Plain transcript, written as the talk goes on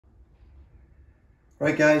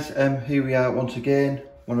Right guys, here we are once again,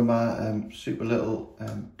 one of my super little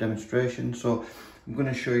demonstrations. So I'm going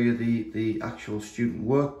to show you the actual student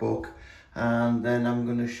workbook, and then I'm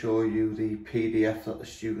going to show you the PDF that the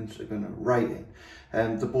students are going to write in.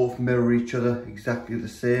 They both mirror each other, exactly the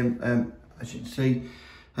same. As you can see,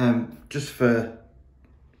 just for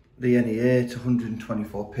the NEA, it's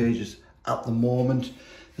 124 pages at the moment.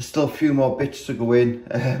 There's still a few more bits to go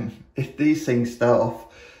in. If these things start off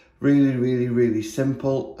really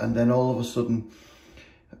simple, and then all of a sudden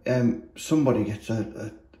somebody gets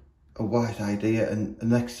a wise idea, and the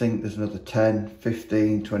next thing there's another 10,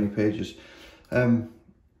 15, 20 pages.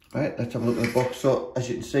 Right, let's have a look at the box. So as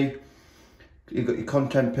you can see, you've got your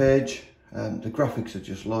content page. The graphics are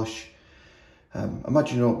just lush.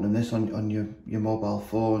 Imagine opening this on your mobile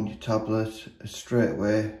phone, your tablet, straight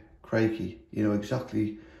away, crikey, you know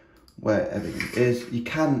exactly where everything is. You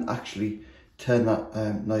can actually turn that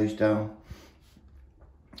noise down.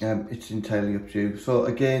 It's entirely up to you. So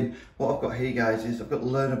again, what I've got here guys is I've got the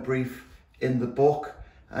learner brief in the book,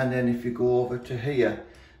 and then if you go over to here,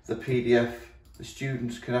 the PDF, the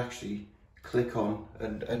students can actually click on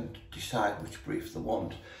and decide which brief they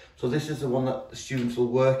want. So this is the one that the students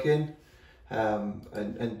will work in,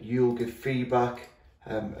 and you'll give feedback,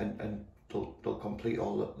 and they'll complete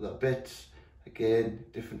all the bits. Again,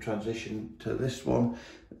 different transition to this one,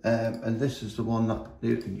 and this is the one that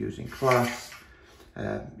you can use in class.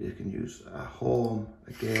 You can use at home.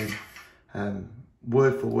 Again,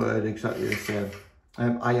 word for word, exactly the same.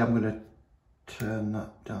 I am going to turn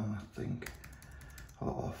that down, I think, or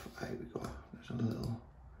off. There we go. There's a little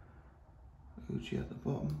Uji at the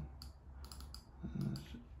bottom.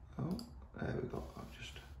 Oh, there we go. I'll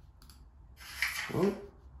just. Oh.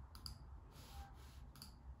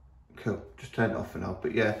 Cool, just turn it off for now.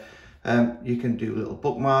 But yeah, you can do little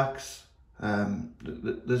bookmarks.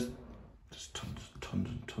 There's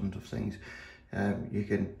tons of things. You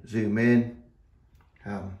can zoom in,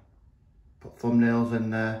 put thumbnails in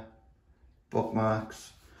there,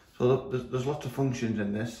 bookmarks. So there's lots of functions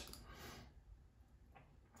in this.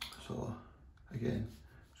 So again,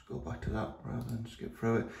 just go back to that rather than skip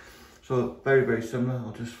through it. So very similar.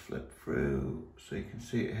 I'll just flip through so you can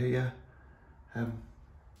see it here.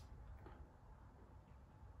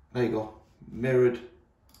 There you go, mirrored.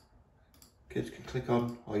 Kids can click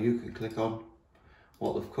on, or you can click on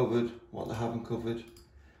what they've covered, what they haven't covered.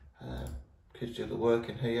 Kids do the work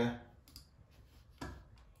in here.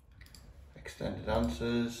 Extended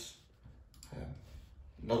answers,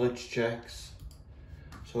 knowledge checks.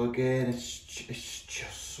 So again, it's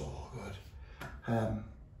just so good.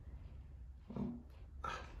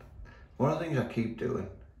 One of the things I keep doing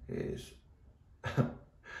is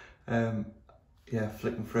yeah,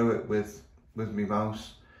 flicking through it with my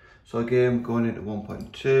mouse. So again, going into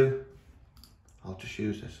 1.2, I'll just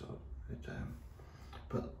use this.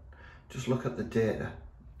 But just look at the data.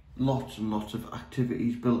 Lots and lots of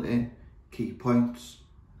activities built in, key points.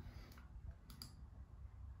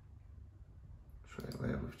 Straight away,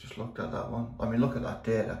 we've just looked at that one. I mean, look at that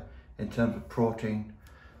data in terms of protein,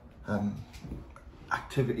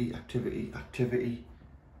 activity.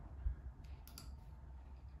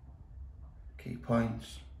 Key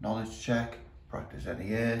points, knowledge check, practice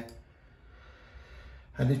NEA,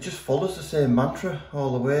 and it just follows the same mantra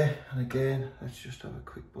all the way. And again, let's just have a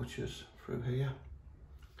quick butchers through here.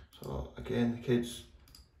 So again, the kids,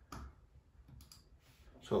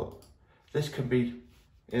 so this can be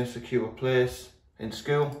in a secure place in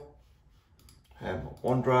school,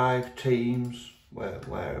 OneDrive, Teams,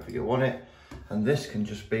 wherever you want it, and this can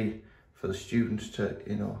just be for the students to,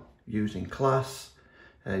 you know, use in class.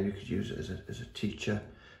 You could use it as a teacher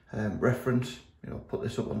reference, you know, put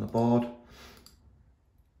this up on the board.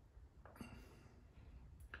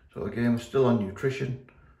 So again, we're still on nutrition.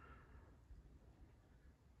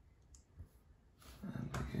 And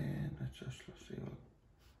again, let's see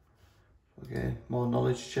what, again, more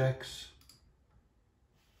knowledge checks.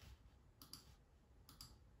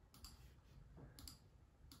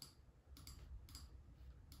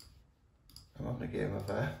 I'm having a game of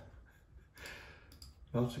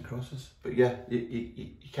noughts and crosses, but yeah, you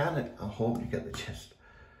can at home, you get the gist.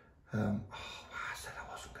 Oh, I said I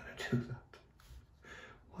wasn't going to do that.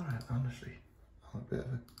 Honestly, I'm a bit of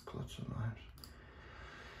a klutz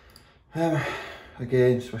sometimes.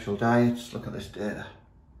 Again, special diets, look at this data.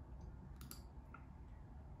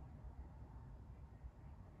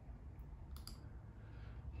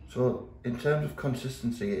 So in terms of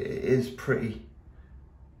consistency, it is pretty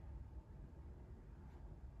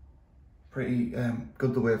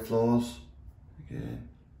good the way it flows. Again,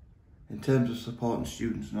 in terms of supporting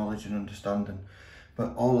students' knowledge and understanding.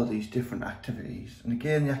 but all of these different activities. And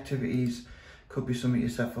again, the activities could be something you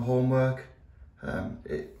set for homework. I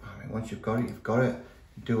mean, once you've got it, you've got it.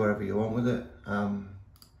 You do whatever you want with it.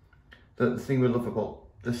 The thing we love about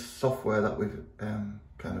this software that we've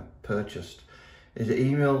kind of purchased is it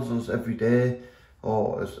emails us every day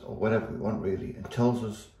or whatever we want really, and tells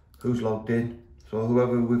us who's logged in. So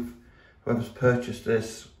whoever's purchased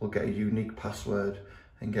this will get a unique password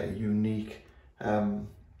and get a unique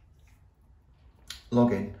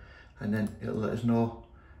login, and then it'll let us know.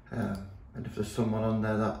 And if there's someone on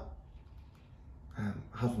there that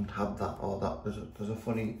hasn't had that, or that there's a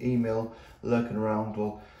funny email lurking around,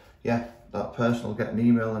 well, yeah, that person will get an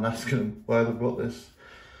email and asking them why they've got this.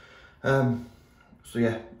 So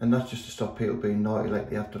yeah, and that's just to stop people being naughty like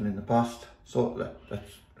they have done in the past. So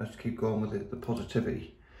let's keep going with the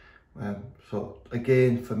positivity. So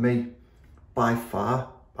again, for me, by far,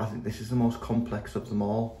 I think this is the most complex of them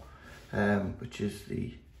all, which is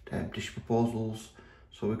the dish proposals.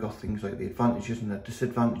 So we've got things like the advantages and the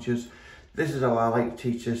disadvantages. This is how I like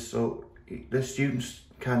to teach this. So the students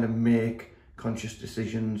kind of make conscious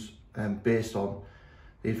decisions based on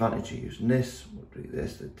the advantage of using this would be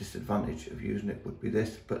this, the disadvantage of using it would be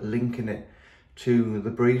this, but linking it to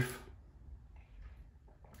the brief.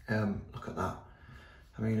 Look at that.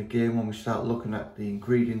 I mean, again, when we start looking at the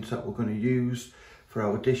ingredients that we're going to use for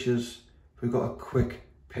our dishes, we've got a quick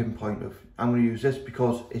pinpoint of, I'm going to use this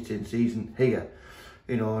because it's in season here,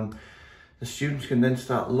 you know, and the students can then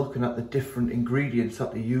start looking at the different ingredients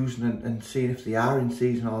that they're using and seeing if they are in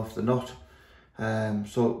season or if they're not.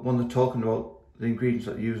 So when they're talking about the ingredients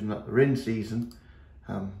that they're using that they're in season,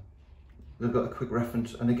 they've got a quick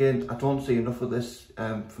reference. And again, I don't see enough of this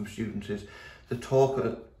from students, is they talk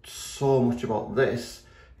so much about this,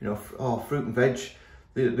 you know, oh, fruit and veg.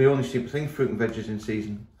 They only seem to think fruit and veg is in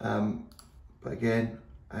season. But again,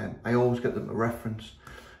 I always get them a reference.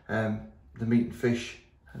 The meat and fish,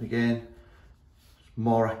 and again,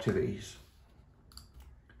 more activities.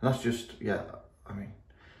 And that's just, yeah, I mean,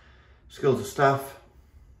 skills of staff.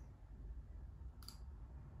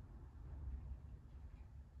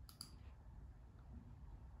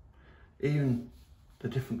 Even the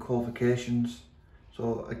different qualifications.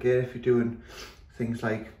 So again, if you're doing things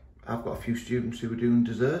like, I've got a few students who are doing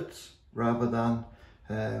desserts rather than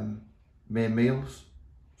main meals.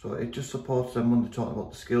 So it just supports them when they're talking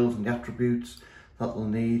about the skills and the attributes that they'll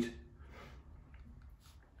need.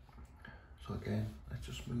 So again, let's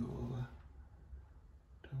just move over.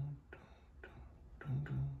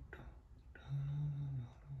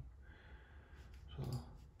 So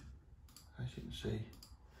as you can see,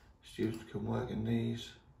 students can work in these,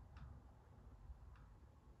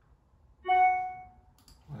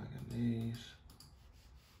 work in these,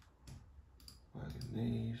 work in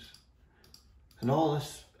these, and all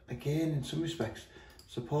this, again, in some respects,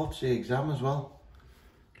 supports the exam as well.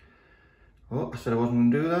 Oh, I said I wasn't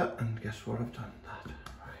going to do that, and guess what, I've done that.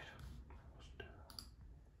 Right.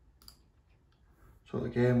 So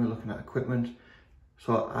again, we're looking at equipment.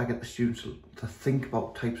 So I get the students to think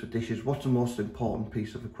about types of dishes, what's the most important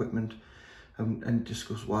piece of equipment, and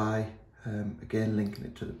discuss why. Again, linking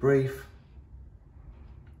it to the brief.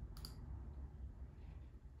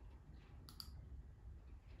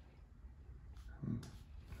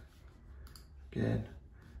 Again,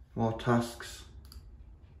 more tasks,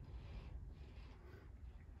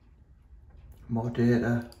 more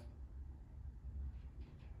data.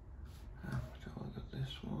 Let's have a look at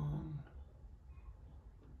this one.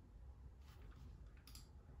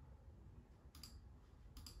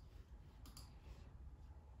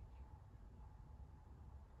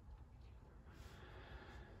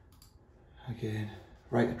 Again,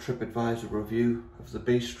 write a TripAdvisor review of the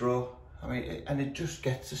bistro. I mean, and it just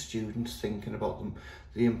gets the students thinking about them,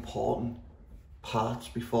 the important parts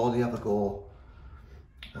before they ever go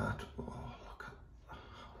at, oh, look at,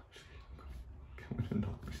 I'm going to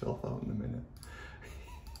knock myself out in a minute.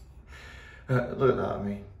 Look at that, I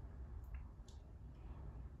mean,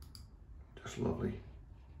 just lovely.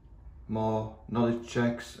 More knowledge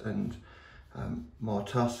checks and more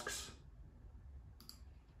tasks.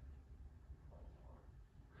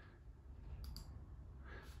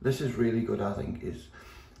 This is really good, I think, is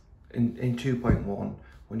in 2.1,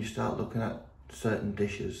 when you start looking at certain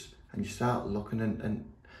dishes and you start looking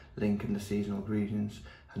and linking the seasonal ingredients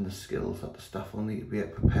and the skills that the staff will need to be able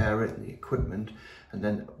to prepare it and the equipment, and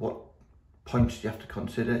then what points do you have to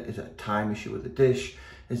consider? Is it a time issue with the dish?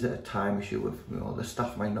 Is it a time issue with, you know, the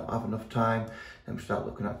staff might not have enough time? Then we start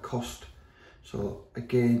looking at cost. So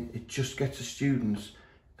again, it just gets the students,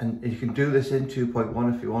 and you can do this in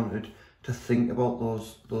 2.1 if you wanted, to think about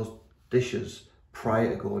those dishes prior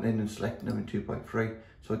to going in and selecting them in 2.3.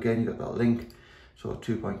 So again, you got that link. So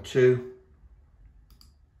 2.2.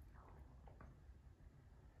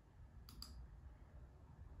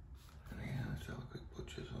 Let's have a quick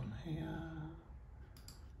butchers on here.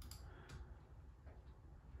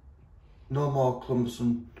 No more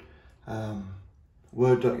cumbersome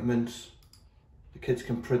Word documents. The kids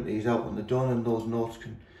can print these out when they're done, and those notes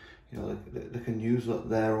can, you know, they can use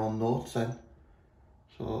their own notes then.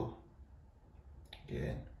 So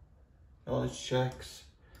again, knowledge checks,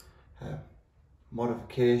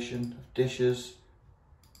 modification of dishes.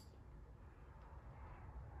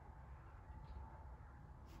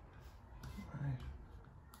 Right.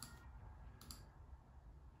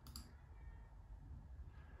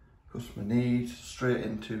 Customer needs, straight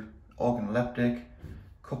into organoleptic,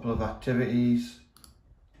 couple of activities,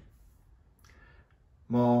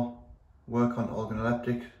 more work on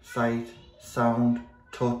organoleptic, sight, sound,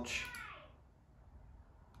 touch,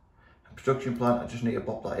 production plan. I just need to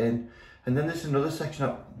pop that in. And then there's another section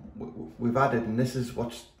that we've added, and this is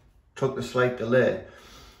what's took the slight delay,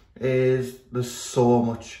 is there's so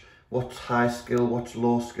much. What's high skill, what's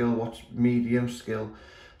low skill, what's medium skill.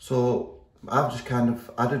 So I've just kind of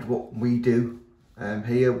added what we do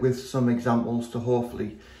here with some examples to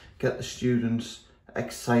hopefully get the students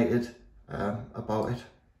excited about it.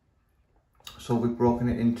 So we've broken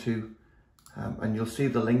it into, and you'll see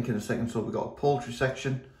the link in a second. So we've got a poultry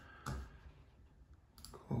section.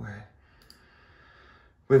 Go away.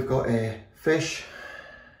 We've got a fish.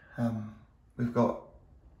 We've got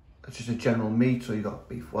just a general meat. So you've got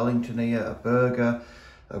beef Wellington here, a burger,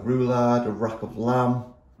 a roulade, a rack of lamb,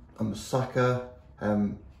 a moussaka,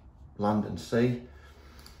 land and sea.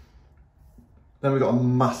 Then we've got a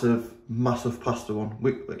massive pasta one.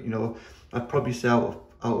 You know, I'd probably say out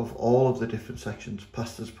of all of the different sections,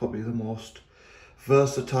 pasta's probably the most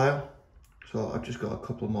versatile. So I've just got a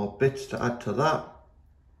couple more bits to add to that.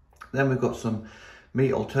 Then we've got some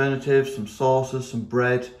meat alternatives, some sauces, some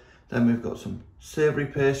bread. Then we've got some savoury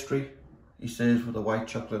pastry. He says with a white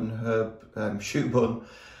chocolate and herb choux bun.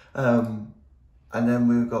 And then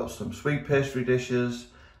we've got some sweet pastry dishes.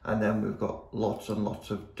 And then we've got lots and lots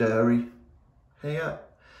of dairy here.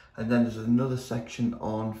 And then there's another section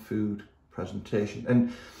on food presentation.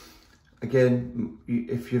 And again,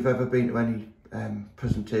 if you've ever been to any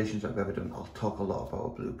presentations I've ever done, I'll talk a lot about a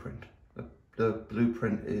blueprint. The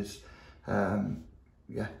blueprint is,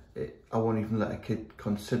 yeah, I won't even let a kid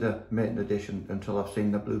consider making a dish until I've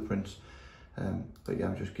seen the blueprints. But yeah,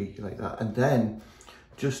 I'm just geeky like that. And then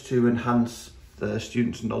just to enhance the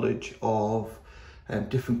students' knowledge of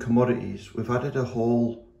different commodities, we've added a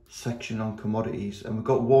whole section on commodities, and we've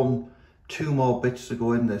got two more bits to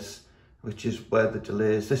go in this, which is where the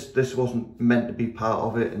delay is. This wasn't meant to be part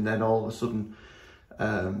of it, and then all of a sudden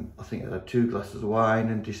I think I had 2 glasses of wine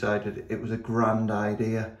and decided it was a grand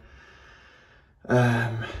idea.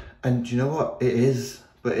 And you know what, it is,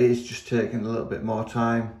 but it is just taking a little bit more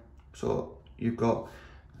time. So you've got,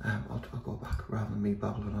 I'll go back rather than me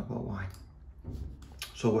babbling about wine.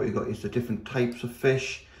 So what you've got is the different types of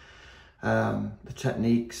fish, the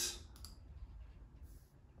techniques,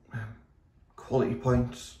 quality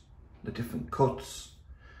points, the different cuts,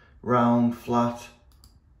 round, flat.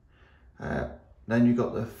 Then you've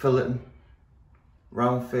got the filleting,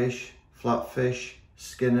 round fish, flat fish,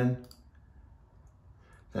 skinning.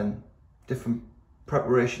 Then different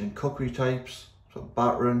preparation and cookery types, so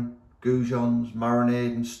battering, goujons,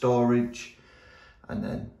 marinade, storage, and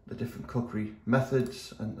then the different cookery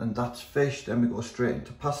methods, and that's fish. Then we go straight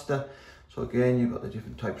into pasta. So again, you've got the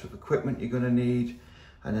different types of equipment you're going to need,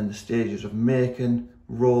 and then the stages of making,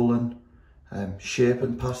 rolling,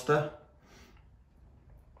 shaping pasta.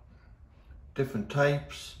 Different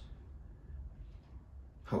types,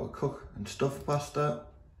 how to cook and stuff pasta.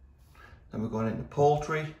 Then we're going into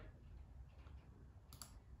poultry.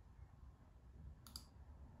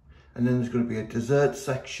 And then there's going to be a dessert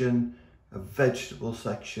section, a vegetable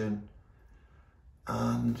section,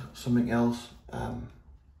 and something else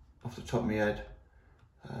off the top of my head.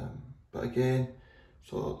 But again,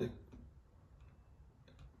 so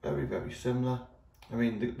very, very similar. I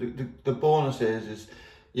mean, the bonus is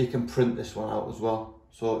you can print this one out as well.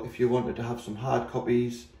 So if you wanted to have some hard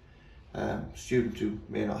copies, students who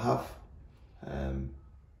may not have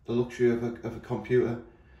the luxury of a computer,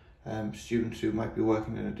 students who might be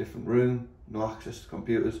working in a different room, no access to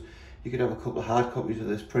computers, you could have a couple of hard copies of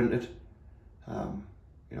this printed.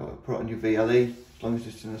 You know, put it on your VLE, as long as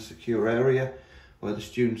it's in a secure area where the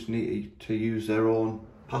students need to use their own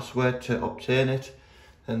password to obtain it,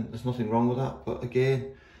 then there's nothing wrong with that. But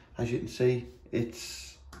again, as you can see,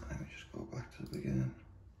 it's, let me just go back to the beginning.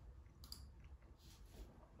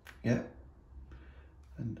 yeah,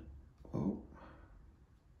 and oh,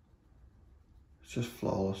 it's just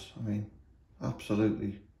flawless. I mean,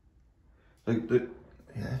 absolutely.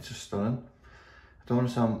 Yeah, it's just stunning. I don't want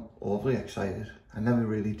to sound overly excited. I never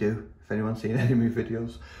really do. If anyone's seen any of my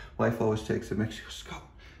videos, wife always takes a mix. She goes, Scott,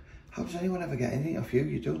 how does anyone ever get anything off you?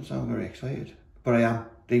 You don't sound very excited. But I am.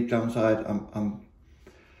 Deep down inside,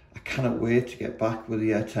 I cannot wait to get back with the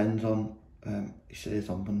year 10s on. He says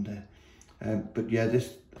on Monday. But yeah,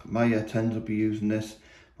 my year 10s will be using this.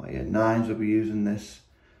 My year 9s will be using this.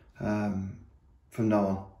 From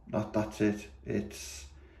now on, that's it. It's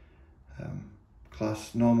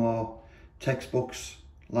class. No more textbooks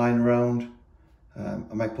lying around.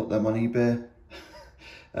 I might put them on eBay.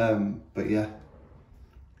 But yeah,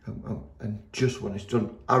 and just when it's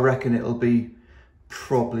done, I reckon it'll be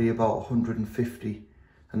probably about 150,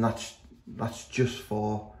 and that's just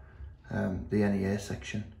for the NEA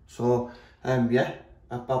section. So yeah,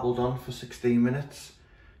 I've babbled on for 16 minutes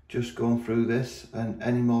just going through this, and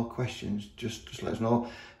any more questions, just let us know.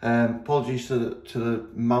 Apologies to the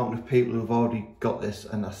amount of people who've already got this,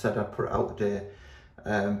 and I said I'd put it out today,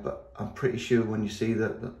 but I'm pretty sure when you see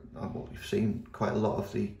that well, you've seen quite a lot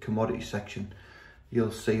of the commodity section,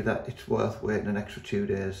 you'll see that it's worth waiting an extra 2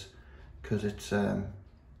 days, because it's on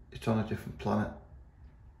a different planet.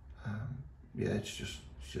 Yeah, it's just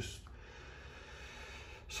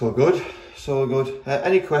so good, so good.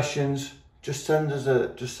 Any questions? Just send us a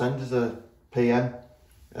PM,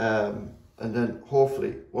 and then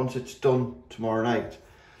hopefully once it's done tomorrow night,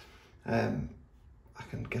 I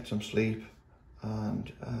can get some sleep,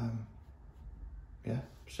 and yeah,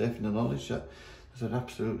 safe in the knowledge that there's an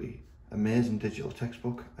absolutely amazing digital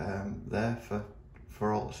textbook there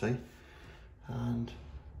for all to see, and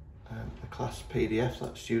a class PDF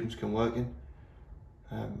that students can work in.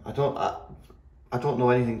 I don't know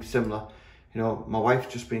anything similar. You know, my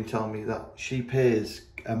wife's just been telling me that she pays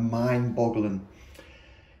a mind-boggling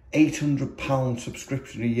 £800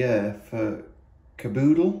 subscription a year for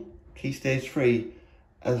Caboodle, Key Stage 3,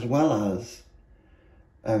 as well as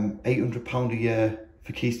 £800 a year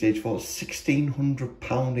for Key Stage 4,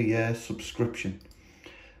 £1,600 a year subscription.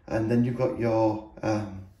 And then you've got your,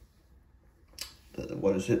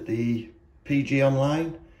 what is it, the PG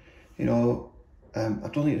Online, you know. I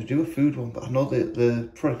don't think it's to do a food one, but I know the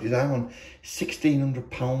product design one,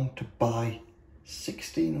 £1,600 to buy,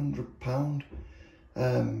 £1,600.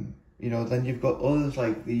 You know, then you've got others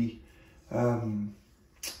like the, what's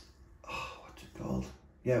it called?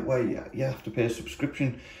 Yeah, where you have to pay a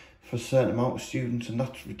subscription for a certain amount of students, and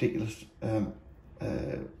that's ridiculous.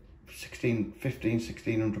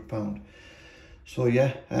 £1,600. So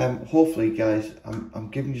yeah, hopefully guys, I'm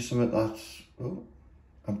giving you something that's, oh,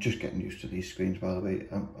 I'm just getting used to these screens, by the way.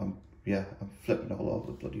 I'm flipping all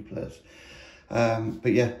over the bloody place.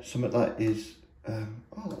 But yeah, something that is, oh,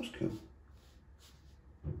 that was cool.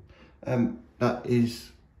 That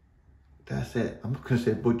is, that's it. I'm not going to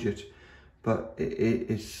say budget, but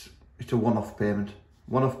it's a one-off payment.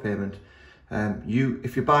 One-off payment.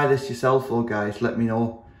 If you buy this yourself, though, guys, let me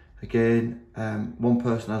know. Again, one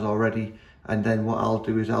person has already, and then what I'll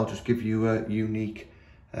do is I'll just give you a unique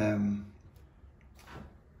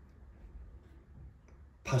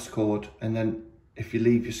passcode, and then if you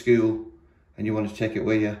leave your school and you want to take it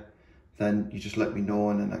with you, then you just let me know,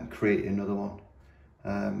 and then I can create another one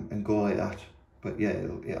and go like that. But yeah,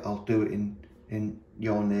 I'll do it in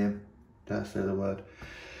your name, dare I say the word.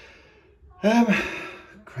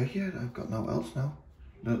 Crikey, I've got no else now.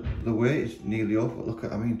 The wait is nearly over. Look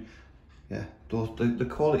at, I mean, yeah, the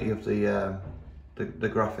quality of the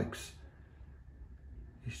graphics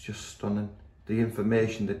is just stunning. The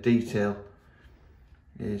information, the detail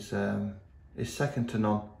is second to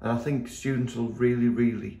none, and I think students will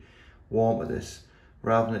really warm to this,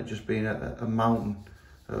 rather than it just being a mountain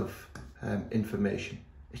of information.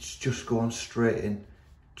 It's just going straight in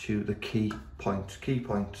to the key points,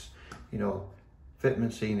 you know,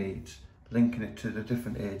 vitamin C needs, linking it to the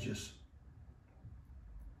different ages,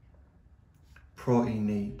 protein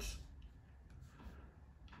needs.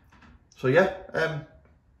 So yeah,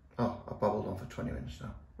 oh, I've babbled on for 20 minutes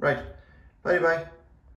now. Right, bye.